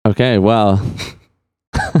Okay, well,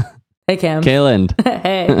 Hey, Cam. Kayland,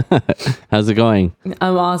 Hey, how's it going?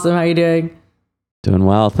 I'm awesome. How you doing? Doing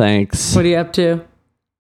well, thanks. What are you up to?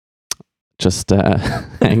 Just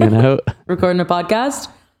hanging out. Recording a podcast?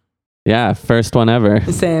 Yeah, first one ever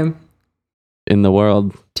Same. in the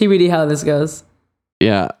world. TBD how this goes.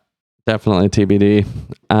 Yeah, definitely TBD.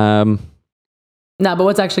 Nah, but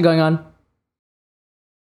what's actually going on?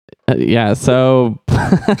 Yeah, so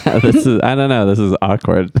this is, I don't know, this is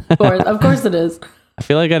awkward. Of course it is. I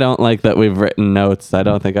feel like I don't like that we've written notes. I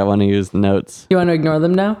don't think I want to use notes. You want to ignore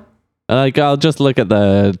them now? Like, I'll just look at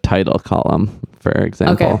the title column, for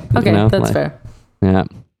example. Okay, that's fair. Yeah.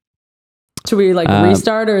 Should we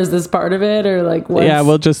restart, or is this part of it, or what's... Yeah,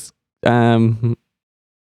 we'll just, I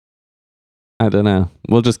don't know.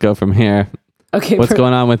 We'll just go from here. Okay. What's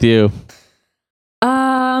going on with you?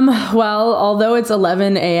 Well, although it's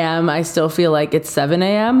 11 a.m., I still feel like it's 7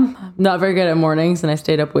 a.m. I'm not very good at mornings, and I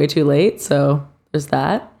stayed up way too late, so there's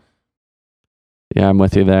that. Yeah, I'm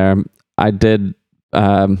with you there. I did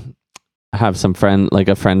have a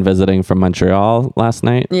friend visiting from Montreal last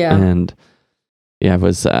night. Yeah. And yeah, it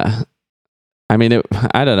was, I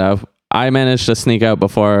don't know. I managed to sneak out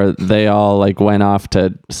before they all went off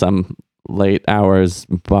to some late hours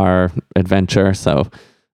bar adventure. So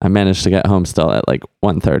I managed to get home still at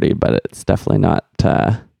 1:30, but it's definitely not,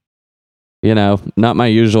 not my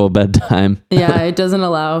usual bedtime. Yeah, it doesn't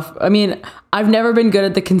allow... I've never been good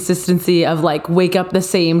at the consistency of wake up the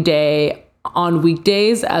same day on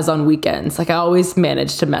weekdays as on weekends. I always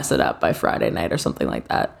manage to mess it up by Friday night or something like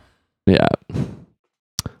that. Yeah.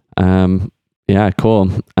 Yeah, cool.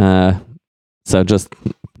 So just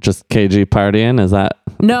KG partying, is that?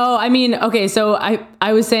 No, okay, so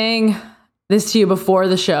I was saying this to you before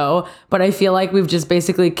the show, but I feel like we've just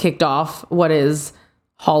basically kicked off what is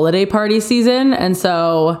holiday party season. And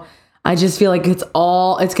so I just feel like it's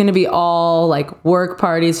going to be all work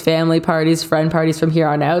parties, family parties, friend parties from here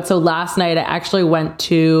on out. So last night I actually went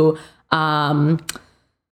to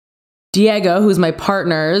Diego, who's my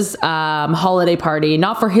partner's holiday party,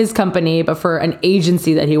 not for his company, but for an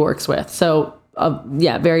agency that he works with. So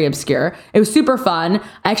very obscure. It was super fun.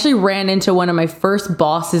 I actually ran into one of my first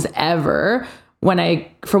bosses ever when I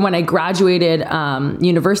graduated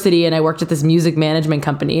university, and I worked at this music management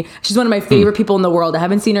company. She's one of my favorite people in the world. I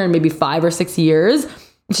haven't seen her in maybe 5 or 6 years.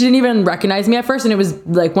 She didn't even recognize me at first, and it was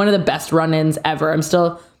one of the best run-ins ever. I'm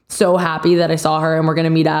still so happy that I saw her, and we're gonna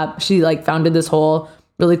meet up. She founded this whole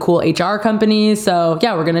really cool HR company. So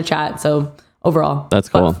yeah, we're gonna chat. So overall, that's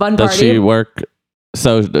cool. Fun party. Does she work?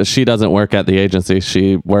 So she doesn't work at the agency.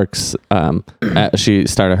 She works. She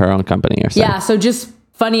started her own company or something. Yeah. So just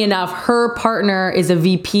funny enough, her partner is a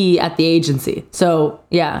VP at the agency. So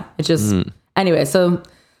yeah, it just anyway. So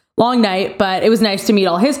long night, but it was nice to meet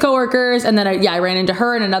all his coworkers. And then I ran into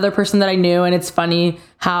her and another person that I knew. And it's funny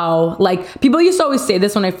how people used to always say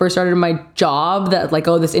this when I first started my job, that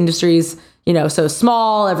oh, this industry's so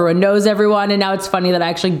small, everyone knows everyone. And now it's funny that I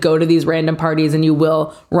actually go to these random parties and you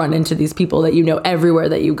will run into these people that everywhere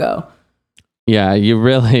that you go. Yeah, you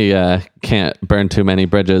really can't burn too many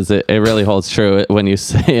bridges. It really holds true when you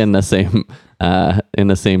stay in the same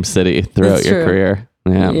city throughout your career.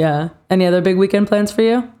 Yeah. Yeah. Any other big weekend plans for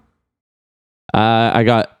you? I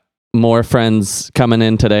got more friends coming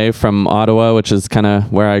in today from Ottawa, which is kind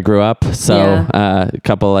of where I grew up. So a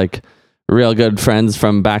couple real good friends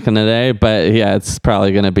from back in the day, but yeah, it's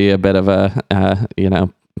probably going to be a bit of a,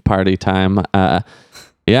 party time.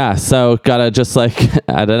 So gotta just I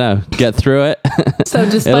don't know, get through it. So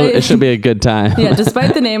despite it should be a good time. Yeah,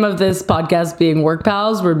 despite the name of this podcast being Work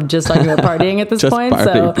Pals, we're just talking about partying at this point.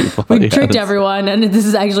 So people, we tricked everyone, and this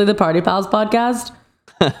is actually the Party Pals podcast.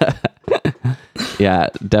 Yeah,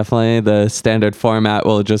 definitely the standard format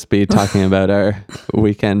will just be talking about our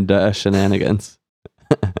weekend shenanigans.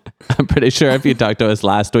 I'm pretty sure if you talked to us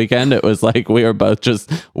last weekend, it was we were both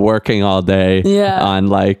just working all day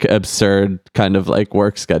on absurd kind of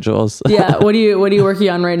work schedules. Yeah. What are you working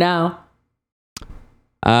on right now?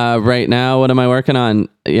 Right now, what am I working on?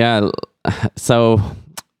 Yeah. So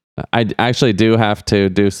I actually do have to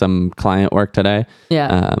do some client work today.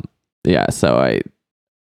 Yeah. So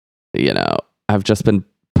I've just been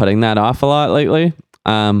putting that off a lot lately.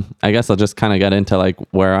 I guess I'll just kind of get into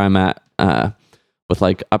where I'm at, with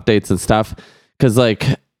updates and stuff. Cause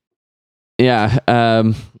over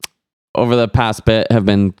the past bit have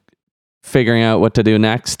been figuring out what to do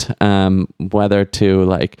next, whether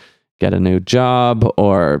to get a new job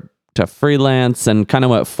or to freelance. And kind of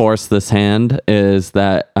what forced this hand is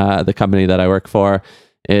that the company that I work for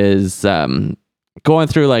is going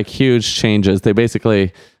through huge changes. They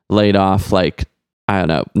basically laid off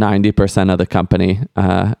 90% of the company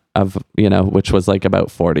which was like about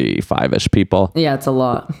 45-ish people. Yeah, it's a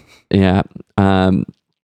lot. Yeah.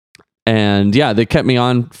 And yeah, they kept me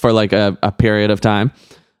on for like a period of time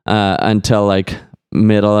until like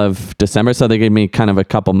middle of December. So they gave me kind of a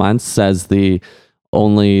couple months as the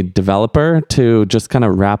only developer to just kind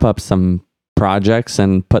of wrap up some projects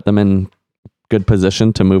and put them in good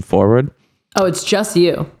position to move forward. Oh, it's just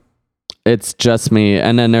you. It's just me.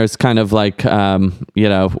 And then there's kind of like,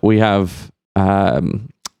 we have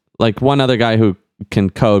like one other guy who can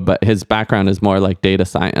code, but his background is more like data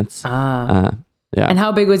science. Yeah. And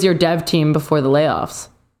how big was your dev team before the layoffs?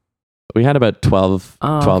 We had about 12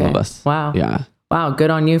 of us. Wow. Yeah. Wow.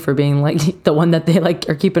 Good on you for being like the one that they like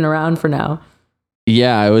are keeping around for now.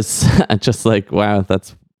 Yeah. It was just like, wow,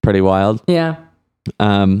 that's pretty wild. Yeah.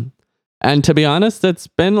 And to be honest, it's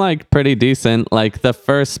been like pretty decent. Like the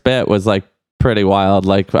first bit was like pretty wild.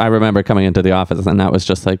 Like I remember coming into the office and that was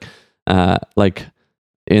just like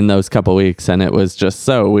in those couple weeks, and it was just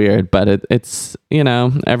so weird, but it's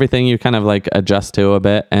everything you kind of like adjust to a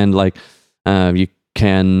bit, and like you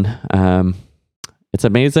can it's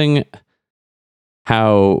amazing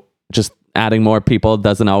how just adding more people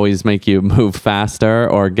doesn't always make you move faster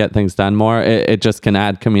or get things done more. It just can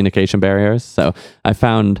add communication barriers. So I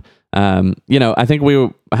found I think we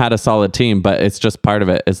had a solid team, but it's just part of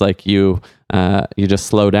it is like you just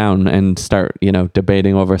slow down and start,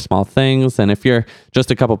 debating over small things. And if you're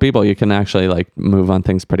just a couple people, you can actually like move on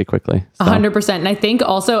things pretty quickly. 100%. And I think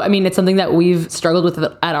also, it's something that we've struggled with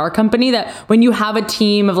at our company, that when you have a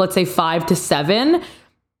team of, let's say 5 to 7,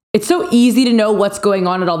 it's so easy to know what's going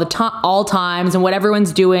on at all times and what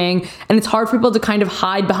everyone's doing. And it's hard for people to kind of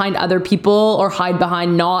hide behind other people or hide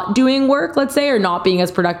behind not doing work, let's say, or not being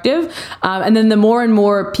as productive. And then the more and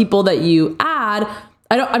more people that you add,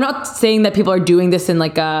 I'm not saying that people are doing this in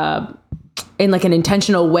like an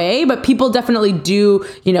intentional way, but people definitely do,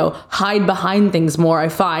 hide behind things more. I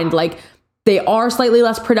find like they are slightly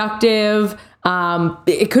less productive.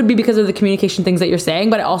 It could be because of the communication things that you're saying,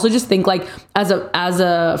 but I also just think like as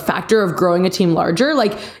a factor of growing a team larger,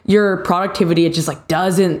 like your productivity, it just like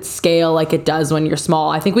doesn't scale like it does when you're small.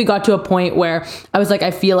 I think we got to a point where I was like,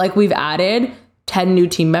 I feel like we've added 10 new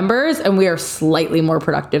team members and we are slightly more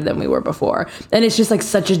productive than we were before. And it's just like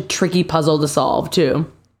such a tricky puzzle to solve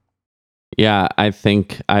too. Yeah, I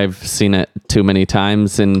think I've seen it too many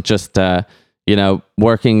times in just,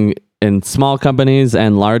 working in small companies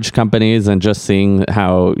and large companies, and just seeing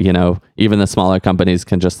how, even the smaller companies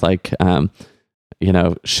can just like,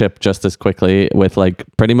 ship just as quickly with like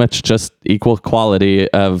pretty much just equal quality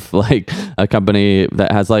of like a company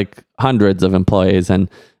that has like hundreds of employees. And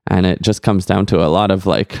it just comes down to a lot of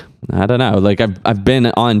like, I don't know, like I've been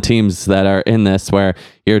on teams that are in this where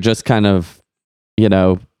you're just kind of, you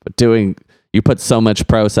put so much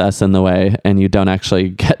process in the way and you don't actually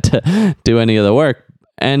get to do any of the work.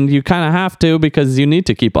 And you kind of have to, because you need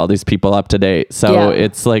to keep all these people up to date. So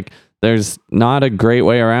It's like, there's not a great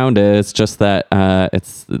way around it. It's just that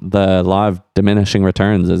it's the law of diminishing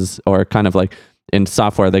returns or kind of like in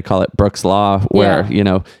software, they call it Brooks Law, where,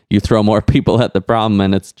 you throw more people at the problem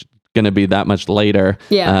and it's going to be that much later.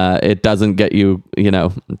 It doesn't get you,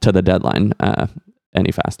 to the deadline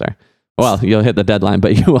any faster. Well, you'll hit the deadline,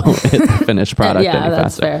 but you won't hit the finished product any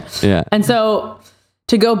faster. That's fair. Yeah. And so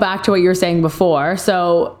to go back to what you were saying before,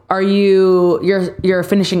 so are you're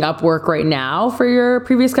finishing up work right now for your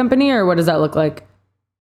previous company, or what does that look like?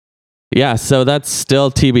 Yeah, so that's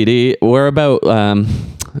still TBD. We're about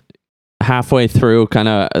halfway through, kind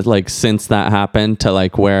of like since that happened to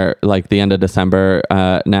like where like the end of December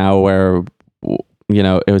now, where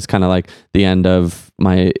it was kind of like the end of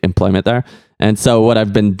my employment there. And so what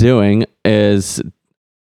I've been doing is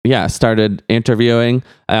started interviewing.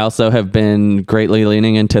 I also have been greatly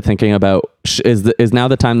leaning into thinking about is now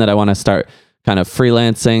the time that I want to start kind of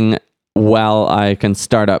freelancing while I can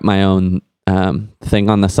start up my own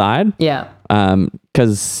thing on the side. Yeah.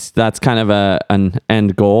 Because that's kind of an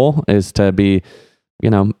end goal, is to be,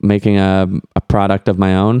 making a product of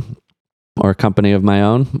my own or a company of my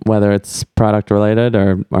own, whether it's product related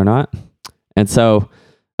or not. And so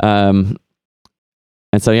where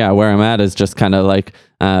I'm at is just kind of like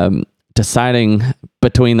deciding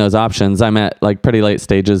between those options. I'm at like pretty late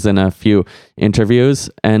stages in a few interviews.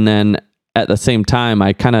 And then at the same time,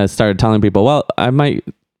 I kind of started telling people, well, I might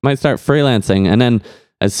start freelancing. And then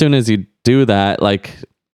as soon as you do that, like,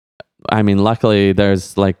 luckily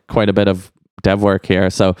there's like quite a bit of dev work here.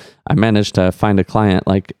 So I managed to find a client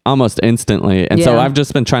like almost instantly. And so I've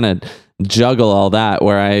just been trying to juggle all that,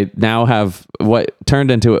 where I now have what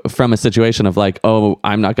turned into from a situation of like, oh,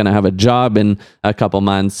 I'm not going to have a job in a couple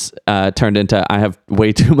months, turned into I have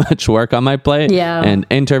way too much work on my plate and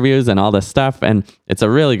interviews and all this stuff. And it's a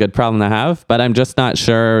really good problem to have, but I'm just not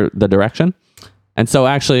sure the direction. And so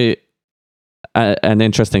actually an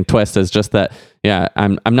interesting twist is just that,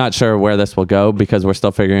 I'm not sure where this will go because we're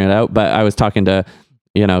still figuring it out. But I was talking to,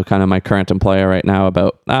 kind of my current employer right now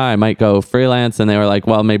about, I might go freelance. And they were like,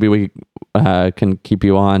 well, maybe we can keep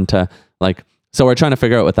you on to like, so we're trying to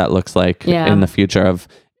figure out what that looks like in the future of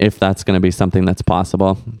if that's going to be something that's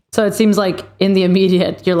possible. So it seems like in the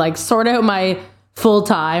immediate, you're like, sort out my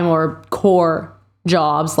full-time or core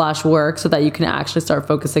job / work so that you can actually start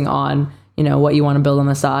focusing on, what you want to build on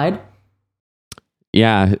the side.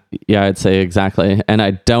 Yeah, I'd say exactly. And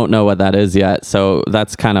I don't know what that is yet. So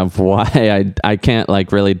that's kind of why I can't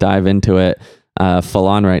like really dive into it full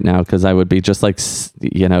on right now, because I would be just like,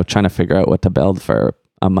 trying to figure out what to build for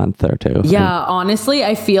a month or two. Yeah, honestly,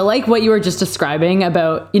 I feel like what you were just describing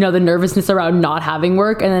about, the nervousness around not having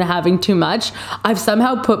work and then having too much. I've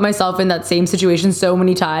somehow put myself in that same situation so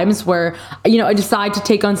many times where, I decide to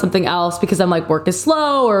take on something else because I'm like, work is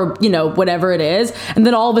slow or, whatever it is. And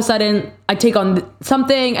then all of a sudden I take on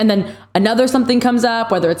something and then another something comes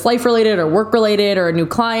up, whether it's life related or work related or a new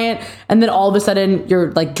client. And then all of a sudden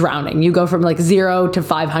you're like drowning. You go from like 0 to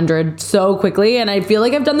 500 so quickly. And I feel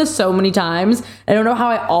like I've done this so many times. I don't know how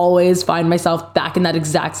I always find myself back in that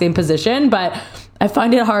exact same position, but I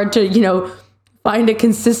find it hard to, find a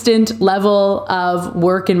consistent level of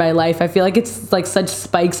work in my life. I feel like it's like such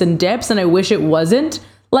spikes and dips, and I wish it wasn't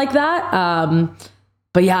like that.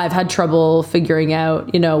 But yeah, I've had trouble figuring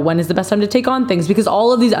out, when is the best time to take on things, because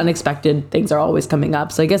all of these unexpected things are always coming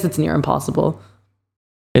up. So I guess it's near impossible.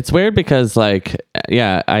 It's weird because like,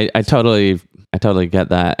 I totally get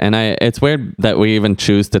that. And it's weird that we even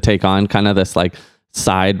choose to take on kind of this like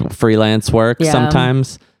side freelance work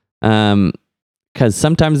sometimes. Because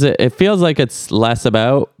sometimes it feels like it's less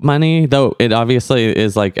about money, though it obviously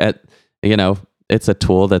is like it's a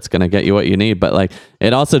tool that's going to get you what you need. But like,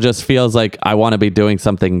 it also just feels like I want to be doing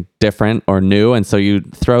something different or new. And so you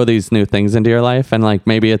throw these new things into your life, and like,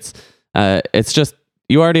 maybe it's just,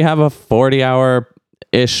 you already have a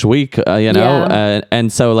 40-hour-ish week,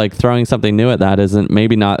 and so like throwing something new at that isn't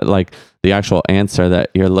maybe not like the actual answer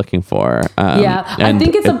that you're looking for. I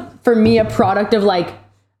think it's for me, a product of like,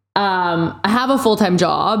 I have a full-time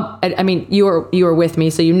job. I mean, you were with me,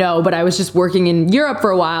 so but I was just working in Europe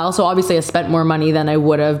for a while. So obviously I spent more money than I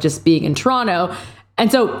would have just being in Toronto.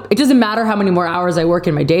 And so it doesn't matter how many more hours I work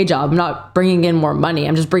in my day job. I'm not bringing in more money.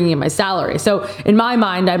 I'm just bringing in my salary. So in my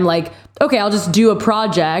mind, I'm like, okay, I'll just do a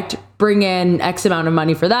project, bring in X amount of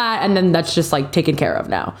money for that. And then that's just like taken care of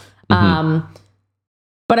now. Mm-hmm.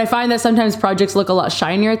 But I find that sometimes projects look a lot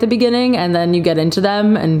shinier at the beginning, and then you get into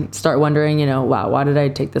them and start wondering, wow, why did I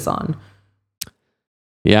take this on?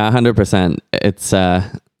 Yeah, 100%. It's, I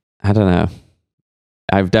don't know.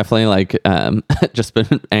 I've definitely like just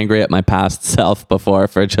been angry at my past self before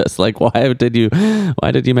for just like, why did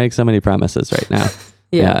you make so many promises right now?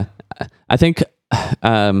 Yeah. I think,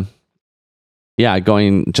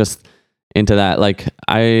 going just into that, like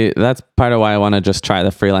that's part of why I want to just try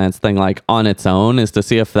the freelance thing like on its own, is to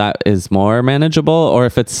see if that is more manageable, or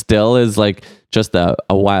if it still is like just a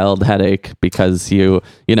wild headache, because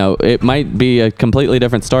it might be a completely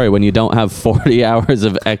different story when you don't have 40 hours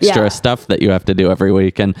of extra stuff that you have to do every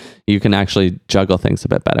week, and you can actually juggle things a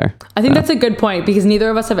bit better. I think that's a good point, because neither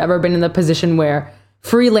of us have ever been in the position where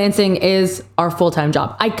freelancing is our full-time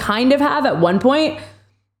job. I kind of have at one point,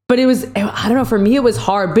 but it was, I don't know, for me, it was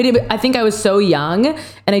hard. But I think I was so young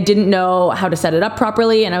and I didn't know how to set it up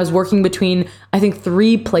properly. And I was working between, I think,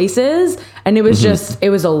 3 places. And it was it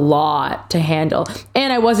was a lot to handle.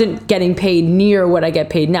 And I wasn't getting paid near what I get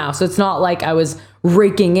paid now. So it's not like I was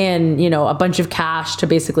raking in, a bunch of cash to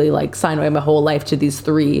basically like sign away my whole life to these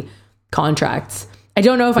 3 contracts. I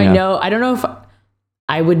don't know if I don't know if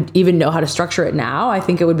I would even know how to structure it now. I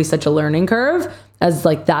think it would be such a learning curve as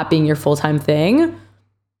like that being your full-time thing.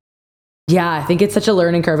 Yeah, I think it's such a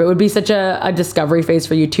learning curve. It would be such a discovery phase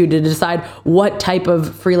for you too, to decide what type of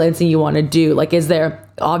freelancing you want to do. Like, is there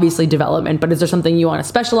obviously development, but is there something you want to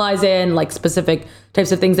specialize in, like specific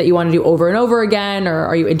types of things that you want to do over and over again? Or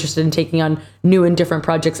are you interested in taking on new and different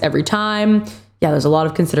projects every time? Yeah, there's a lot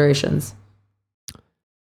of considerations.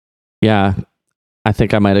 Yeah, I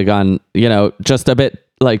think I might have gone, just a bit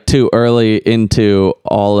like too early into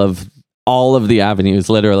all of the avenues.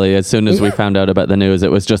 Literally, as soon as we found out about the news,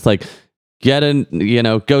 it was just like,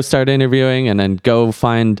 go start interviewing and then go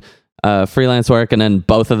find freelance work. And then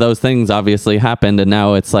both of those things obviously happened. And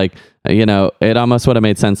now it's like, it almost would have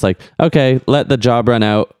made sense. Like, okay, let the job run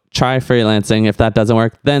out, try freelancing. If that doesn't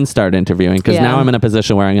work, then start interviewing. Because now I'm in a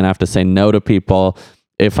position where I'm going to have to say no to people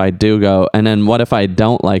if I do go. And then what if I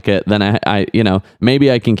don't like it? Then I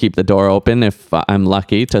maybe I can keep the door open if I'm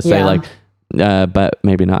lucky to say but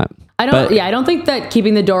maybe not. I don't think that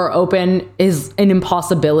keeping the door open is an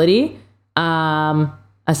impossibility.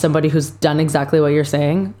 As somebody who's done exactly what you're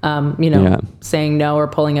saying, saying no or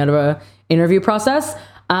pulling out of a interview process.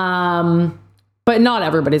 But not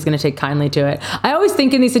everybody's going to take kindly to it. I always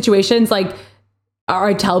think in these situations, or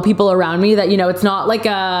I tell people around me that, it's not like,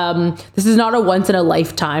 this is not a once in a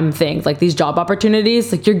lifetime thing. Like these job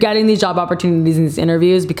opportunities, like you're getting these job opportunities in these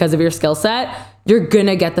interviews because of your skill set. You're going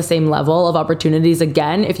to get the same level of opportunities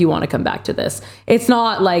again if you want to come back to this. It's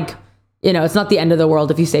not like, it's not the end of the world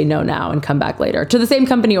if you say no now and come back later to the same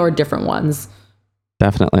company or different ones.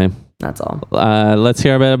 Definitely. That's all. Let's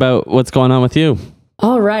hear a bit about what's going on with you.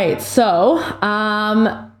 All right. So,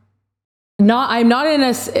 I'm not in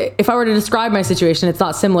if I were to describe my situation, it's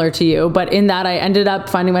not similar to you, but in that I ended up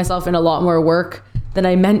finding myself in a lot more work than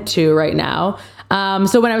I meant to right now.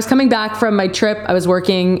 So when I was coming back from my trip, I was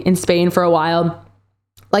working in Spain for a while.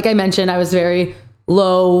 Like I mentioned, I was very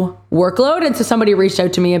low workload. And so somebody reached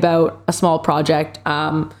out to me about a small project,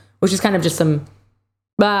 which is kind of just some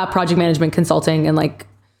project management consulting and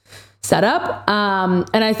setup.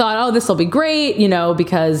 And I thought, oh, this will be great,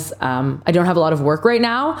 because I don't have a lot of work right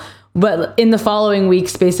now. But in the following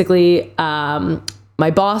weeks, basically,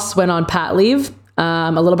 my boss went on pat leave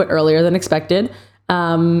a little bit earlier than expected.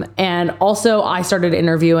 And also I started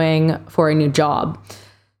interviewing for a new job.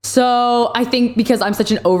 So I think because I'm such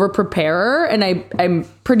an over preparer and I'm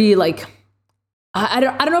pretty I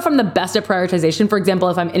don't know if I'm the best at prioritization. For example,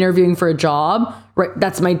 if I'm interviewing for a job, right,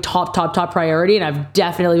 that's my top priority. And I've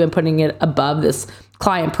definitely been putting it above this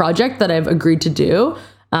client project that I've agreed to do.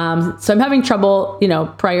 So I'm having trouble,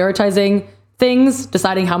 prioritizing things,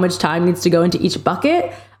 deciding how much time needs to go into each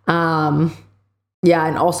bucket. And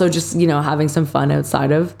also just, having some fun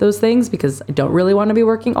outside of those things because I don't really want to be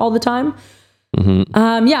working all the time.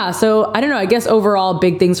 Mm-hmm. So I don't know, I guess overall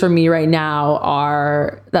big things for me right now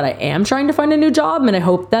are that I am trying to find a new job and I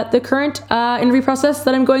hope that the current interview process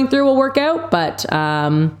that I'm going through will work out. But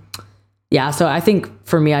so I think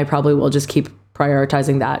for me, I probably will just keep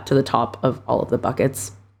prioritizing that to the top of all of the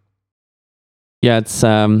buckets. Yeah, it's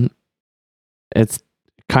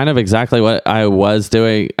kind of exactly what I was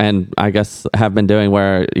doing and I guess have been doing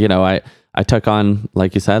where, I took on,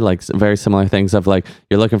 like you said, very similar things of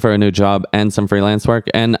you're looking for a new job and some freelance work.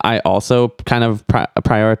 And I also kind of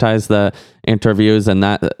prioritize the interviews and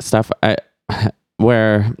that stuff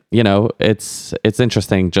where, it's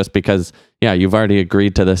interesting just because, you've already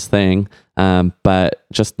agreed to this thing. But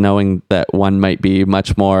just knowing that one might be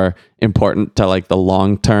much more important to the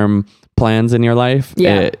long-term plans in your life,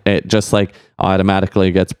 it just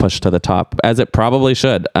automatically gets pushed to the top as it probably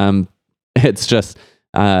should. It's just,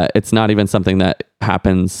 it's not even something that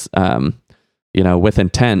happens, with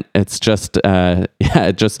intent. It's just,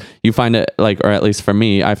 you find it or at least for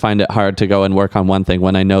me, I find it hard to go and work on one thing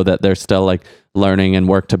when I know that there's still learning and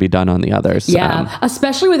work to be done on the others. Yeah.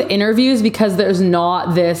 Especially with interviews because there's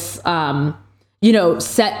not this, set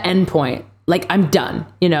endpoint. I'm done,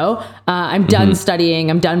 I'm done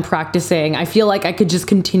studying. I'm done practicing. I feel like I could just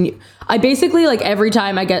continue. I basically every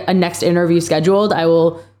time I get a next interview scheduled, I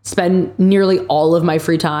will spend nearly all of my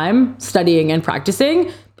free time studying and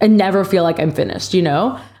practicing and never feel like I'm finished,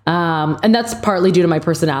 and that's partly due to my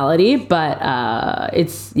personality, but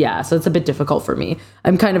so it's a bit difficult for me.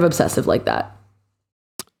 I'm kind of obsessive like that.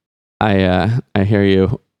 I hear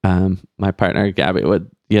you. My partner, Gabby, would,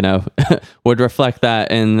 would reflect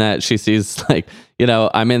that in that she sees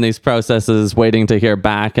I'm in these processes waiting to hear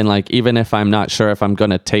back. And even if I'm not sure if I'm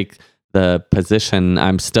going to take the position,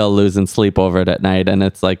 I'm still losing sleep over it at night. And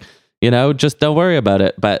it's just don't worry about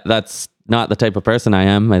it. But that's not the type of person I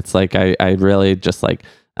am. It's I really just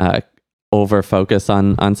over focus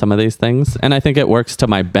on some of these things. And I think it works to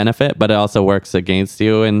my benefit, but it also works against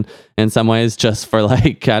you in some ways just for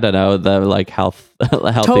I don't know, the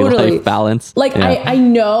healthy totally. life balance. I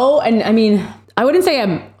know. And I mean, I wouldn't say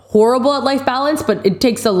I'm horrible at life balance, but it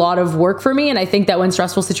takes a lot of work for me. And I think that when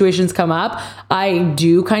stressful situations come up, I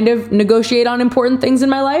do kind of negotiate on important things in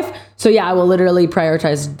my life. So I will literally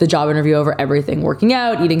prioritize the job interview over everything, working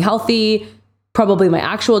out, eating healthy, probably my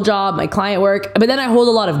actual job, my client work. But then I hold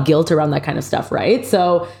a lot of guilt around that kind of stuff, right?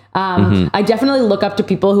 So I definitely look up to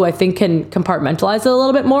people who I think can compartmentalize it a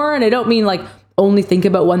little bit more. And I don't mean only think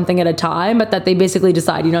about one thing at a time, but that they basically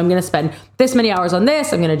decide, I'm going to spend this many hours on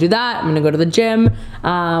this. I'm going to do that. I'm going to go to the gym.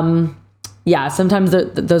 yeah, sometimes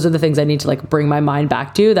those are the things I need to like bring my mind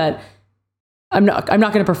back to, that I'm not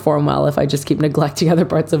going to perform well if I just keep neglecting other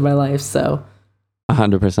parts of my life. So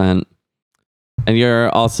 100%. And you're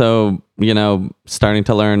also, starting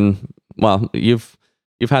to learn, well, you've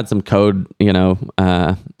had some code,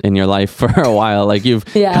 in your life for a while. Like you've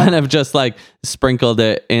kind of just like sprinkled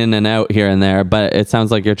it in and out here and there, but it sounds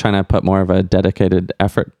like you're trying to put more of a dedicated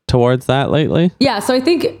effort towards that lately. Yeah. So I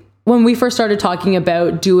think when we first started talking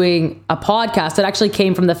about doing a podcast, it actually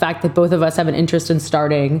came from the fact that both of us have an interest in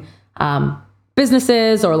starting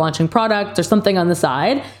businesses or launching products or something on the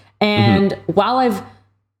side. And while I've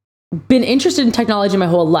been interested in technology my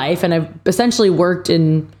whole life, and I've essentially worked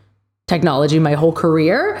in technology my whole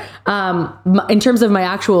career, in terms of my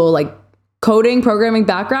actual like coding, programming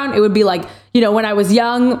background, it would be like, when I was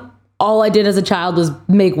young, all I did as a child was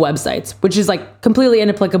make websites, which is like completely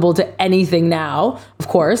inapplicable to anything now, of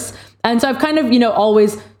course. And so I've kind of,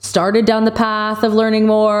 always started down the path of learning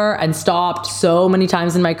more and stopped so many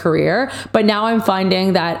times in my career. But now I'm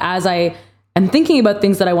finding that as I am thinking about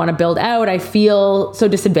things that I want to build out, I feel so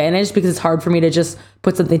disadvantaged because it's hard for me to just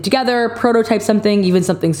put something together, prototype something, even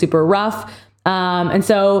something super rough. And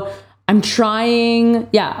so I'm trying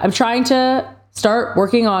to start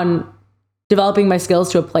working on developing my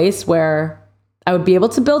skills to a place where I would be able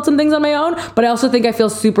to build some things on my own. But I also think I feel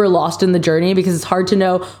super lost in the journey because it's hard to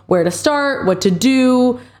know where to start, what to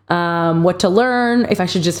do, what to learn, if I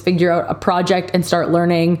should just figure out a project and start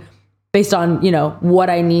learning based on, what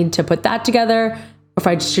I need to put that together, or if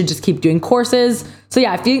I should just keep doing courses. So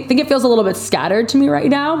yeah, I think it feels a little bit scattered to me right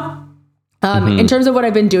now. In terms of what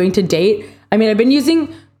I've been doing to date, I mean, I've been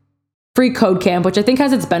using Free Code Camp, which I think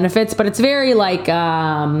has its benefits, but it's very like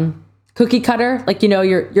cookie cutter. Like,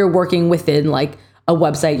 you're working within like a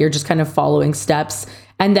website, you're just kind of following steps.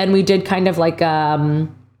 And then we did kind of like a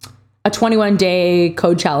 21-day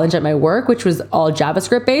code challenge at my work, which was all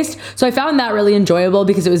JavaScript based. So I found that really enjoyable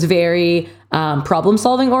because it was very problem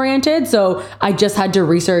solving oriented. So I just had to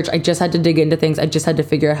research, I just had to dig into things, I just had to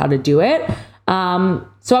figure out how to do it.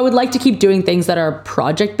 So I would like to keep doing things that are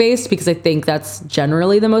project based because I think that's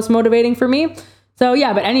generally the most motivating for me. So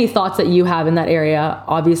yeah, but any thoughts that you have in that area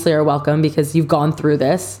obviously are welcome because you've gone through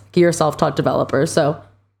this. You're a self-taught developer. So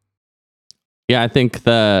yeah, I think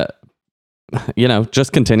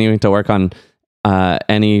just continuing to work on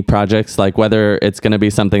any projects, like whether it's going to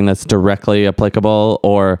be something that's directly applicable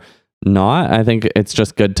or not, I think it's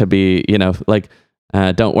just good to be,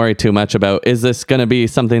 don't worry too much about, is this going to be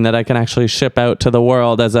something that I can actually ship out to the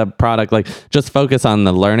world as a product? Like just focus on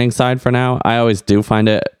the learning side for now. I always do find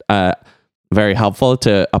it very helpful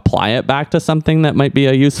to apply it back to something that might be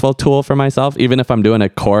a useful tool for myself. Even if I'm doing a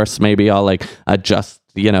course, maybe I'll like adjust,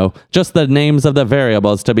 just the names of the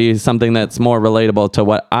variables to be something that's more relatable to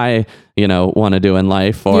what I, want to do in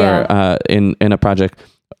life or in a project.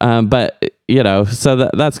 But so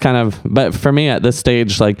that's kind of, but for me at this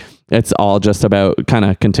stage, like it's all just about kind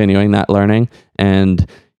of continuing that learning, and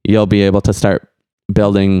you'll be able to start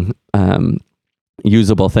building,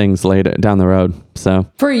 usable things later down the road. So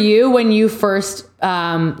for you, when you first,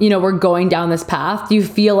 were going down this path, do you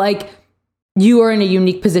feel like you were in a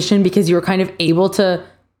unique position because you were kind of able to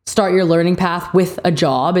start your learning path with a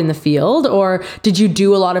job in the field? Or did you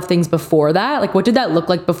do a lot of things before that? Like, what did that look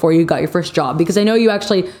like before you got your first job? Because I know you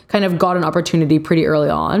actually kind of got an opportunity pretty early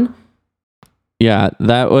on. Yeah,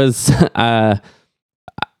 that was, I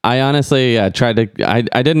honestly tried to, I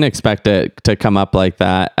didn't expect it to come up like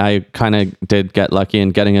that. I kind of did get lucky in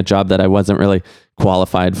getting a job that I wasn't really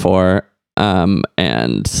qualified for.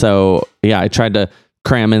 And so, yeah, I tried to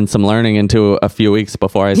cram in some learning into a few weeks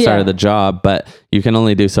before I started the job, but you can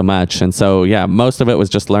only do so much. And so, yeah, most of it was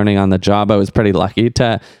just learning on the job. I was pretty lucky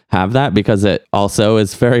to have that because it also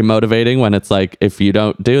is very motivating when it's like, if you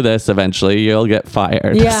don't do this, eventually you'll get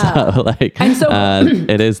fired. Yeah. So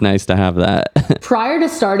it is nice to have that. Prior to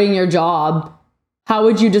starting your job, how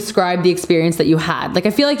would you describe the experience that you had? Like, I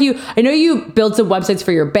feel like I know you built some websites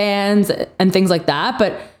for your bands and things like that,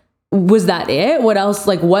 but was that it? What else?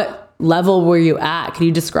 Like, what level were you at? Can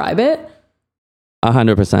you describe it?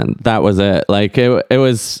 100%. That was it. Like it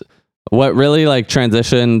was what really like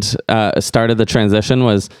transitioned, started the transition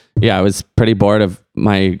was, I was pretty bored of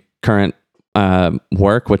my current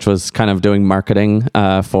work, which was kind of doing marketing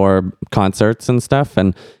for concerts and stuff.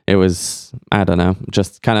 And it was, I don't know,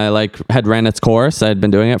 just kind of like had ran its course. I'd been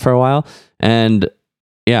doing it for a while. And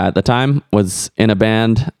at the time was in a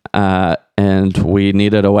band and we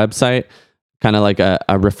needed a website, kind of like a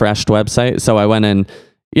refreshed website. So I went and,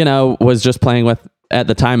 was just playing with, at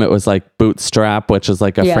the time it was like Bootstrap, which is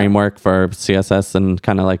like a framework for CSS and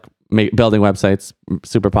kind of like building websites,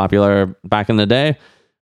 super popular back in the day.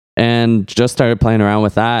 and just started playing around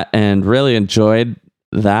with that and really enjoyed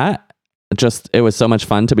that. It was so much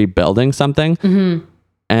fun to be building something. Mm-hmm.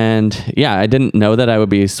 And yeah, I didn't know that I would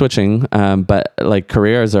be switching, but like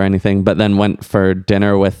careers or anything, but then went for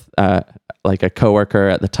dinner with like a coworker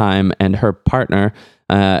at the time and her partner.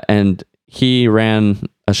 And he ran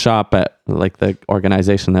a shop at like the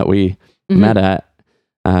organization that we met at.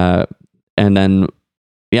 And then,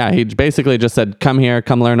 yeah, he basically just said, come here,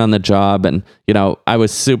 come learn on the job. And, you know, I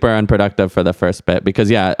was super unproductive for the first bit because,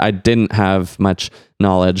 yeah, I didn't have much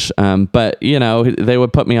knowledge. But, you know, they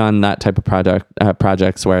would put me on that type of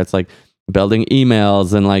projects where it's like building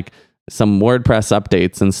emails and like some WordPress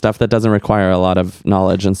updates and stuff that doesn't require a lot of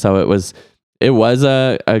knowledge. And so it was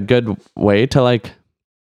a good way to like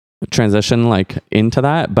transition like into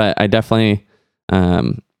that. But I definitely,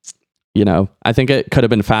 you know, I think it could have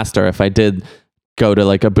been faster if I did go to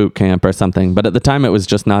like a boot camp or something, but at the time it was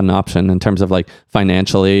just not an option in terms of like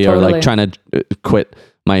financially or like trying to quit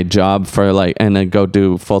my job for like, and then go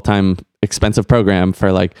do full-time expensive program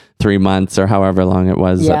for like 3 months or however long it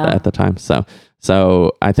was at the time.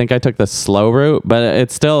 So I think I took the slow route, but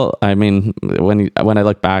it's still, I mean, when I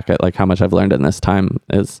look back at like how much I've learned in this time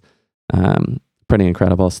is, pretty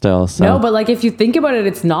incredible still. So. No, but like if you think about it,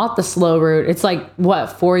 it's not the slow route. It's like what,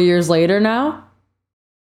 4 years later now?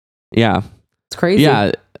 Yeah. It's crazy.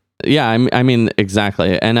 Yeah. I mean,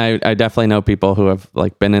 exactly. And I definitely know people who have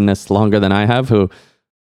like been in this longer than I have who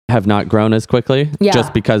have not grown as quickly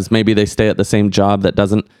just because maybe they stay at the same job that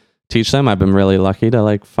doesn't teach them. I've been really lucky to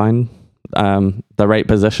like find the right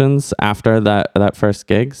positions after that first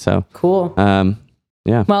gig. So cool.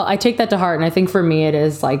 Yeah. Well, I take that to heart. And I think for me, it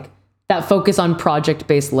is like that focus on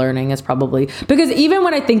project-based learning is probably, because even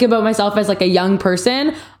when I think about myself as like a young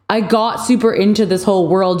person, I got super into this whole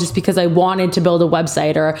world just because I wanted to build a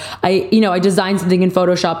website, or I designed something in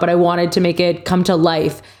Photoshop, but I wanted to make it come to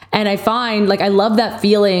life. And I find like, I love that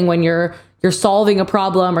feeling when you're solving a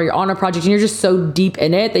problem or you're on a project and you're just so deep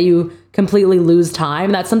in it that you completely lose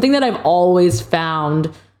time. That's something that I've always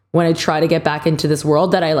found when I try to get back into this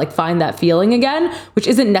world, that I like find that feeling again, which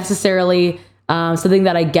isn't necessarily something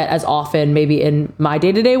that I get as often maybe in my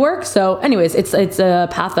day-to-day work. So anyways, it's a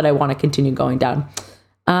path that I want to continue going down.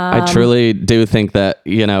 I truly do think that,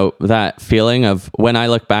 you know, that feeling of when I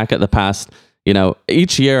look back at the past, you know,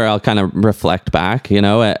 each year I'll kind of reflect back, you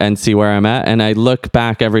know, and see where I'm at. And I look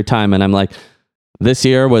back every time and I'm like, this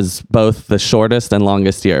year was both the shortest and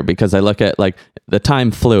longest year, because I look at like the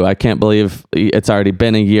time flew. I can't believe it's already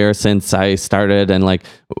been a year since I started, and like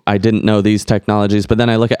I didn't know these technologies, but then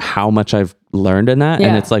I look at how much I've learned in that,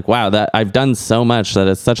 and it's like, wow, that I've done so much that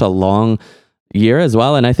it's such a long year as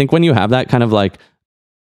well. And I think when you have that kind of like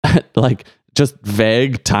like just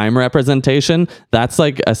vague time representation, that's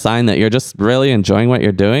like a sign that you're just really enjoying what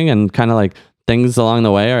you're doing, and kind of like things along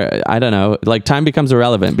the way, or I don't know, like time becomes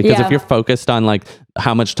irrelevant, because if you're focused on like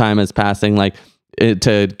how much time is passing, like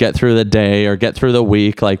to get through the day or get through the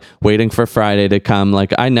week, like waiting for Friday to come,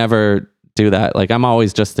 like I never do that. Like I'm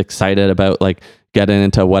always just excited about like getting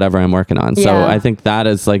into whatever I'm working on. So I think that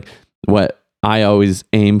is like what I always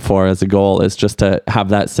aim for as a goal, is just to have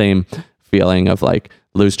that same feeling of like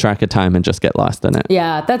lose track of time and just get lost in it.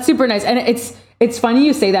 Yeah, that's super nice. And it's funny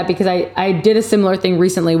you say that, because I did a similar thing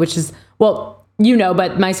recently, which is, well, you know,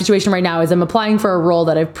 but my situation right now is I'm applying for a role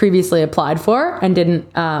that I've previously applied for and didn't,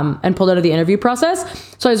 and pulled out of the interview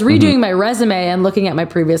process. So I was redoing my resume and looking at my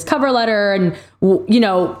previous cover letter and, you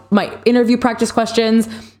know, my interview practice questions,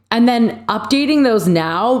 and then updating those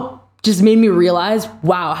now just made me realize,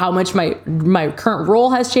 wow, how much my current role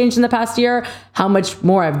has changed in the past year, how much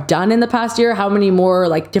more I've done in the past year, how many more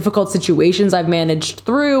like difficult situations I've managed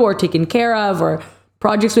through or taken care of, or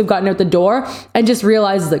projects we've gotten out the door, and just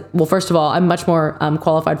realized that, well, first of all, I'm much more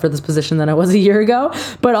qualified for this position than I was a year ago,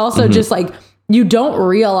 but also just like, you don't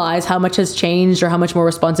realize how much has changed or how much more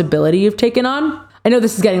responsibility you've taken on. I know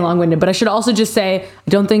this is getting long-winded, but I should also just say, I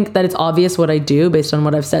don't think that it's obvious what I do based on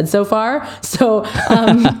what I've said so far. So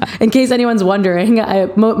in case anyone's wondering,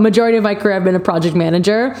 majority of my career, I've been a project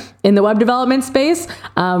manager in the web development space.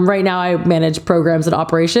 Right now I manage programs and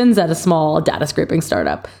operations at a small data scraping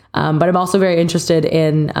startup. But I'm also very interested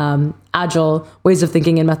in agile ways of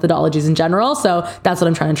thinking and methodologies in general. So that's what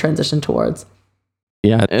I'm trying to transition towards.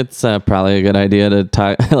 Yeah, it's probably a good idea to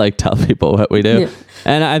tell people what we do. Yeah.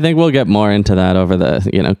 And I think we'll get more into that over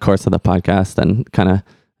the course of the podcast, and kind of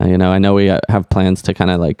I know we have plans to kind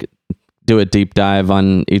of like do a deep dive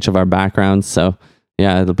on each of our backgrounds. So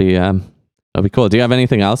yeah, it'll be cool. Do you have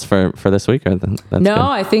anything else for this week? Or that's no, good?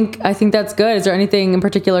 I think that's good. Is there anything in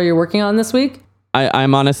particular you're working on this week?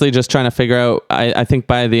 I'm honestly just trying to figure out, I think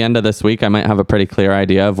by the end of this week, I might have a pretty clear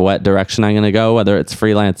idea of what direction I'm going to go, whether it's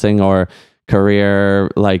freelancing or career,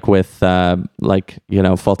 like with,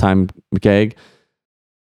 full-time gig.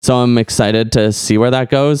 So I'm excited to see where that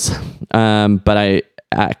goes. But I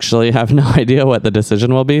actually have no idea what the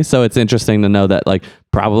decision will be. So it's interesting to know that like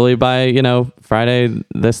probably by, Friday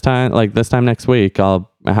this time next week,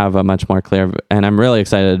 I'll have a much more clear, and I'm really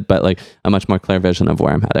excited, but like a much more clear vision of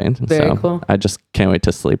where I'm heading. Very cool. I just can't wait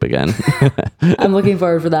to sleep again. I'm looking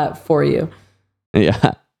forward for that for you.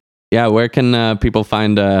 Yeah. Yeah. Where can people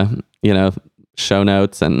find, show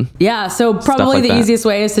notes and so probably the easiest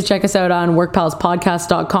way is to check us out on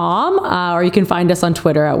workpalspodcast.com or you can find us on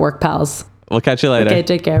Twitter at workpals. We'll catch you later. Okay,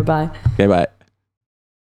 take care. Bye. Okay, bye.